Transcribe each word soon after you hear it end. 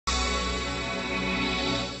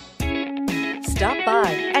Stop by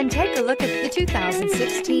and take a look at the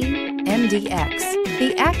 2016 MDX.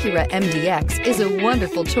 The Acura MDX is a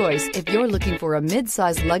wonderful choice if you're looking for a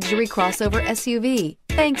mid-size luxury crossover SUV.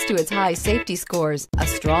 Thanks to its high safety scores, a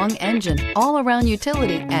strong engine, all-around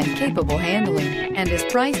utility, and capable handling, and is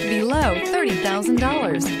priced below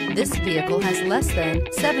 $30,000. This vehicle has less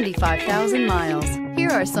than 75,000 miles. Here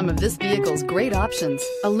are some of this vehicle's great options: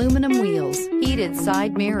 aluminum wheels, heated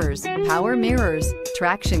side mirrors, power mirrors,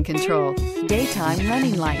 traction control, daytime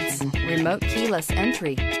running lights, remote keyless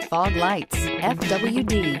entry, fog lights,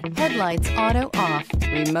 FWD, headlights auto off,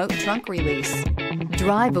 remote trunk release.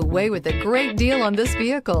 Drive away with a great deal on this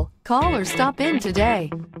vehicle. Call or stop in today.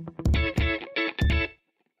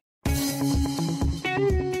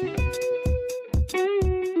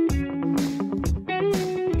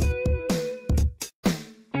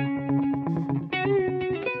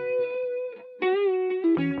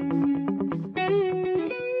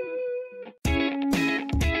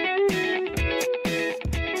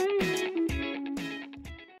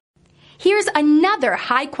 Here's another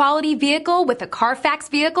high-quality vehicle with a Carfax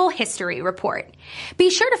Vehicle History Report.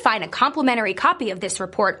 Be sure to find a complimentary copy of this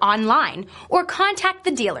report online or contact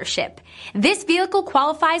the dealership. This vehicle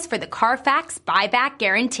qualifies for the Carfax Buyback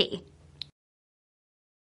Guarantee.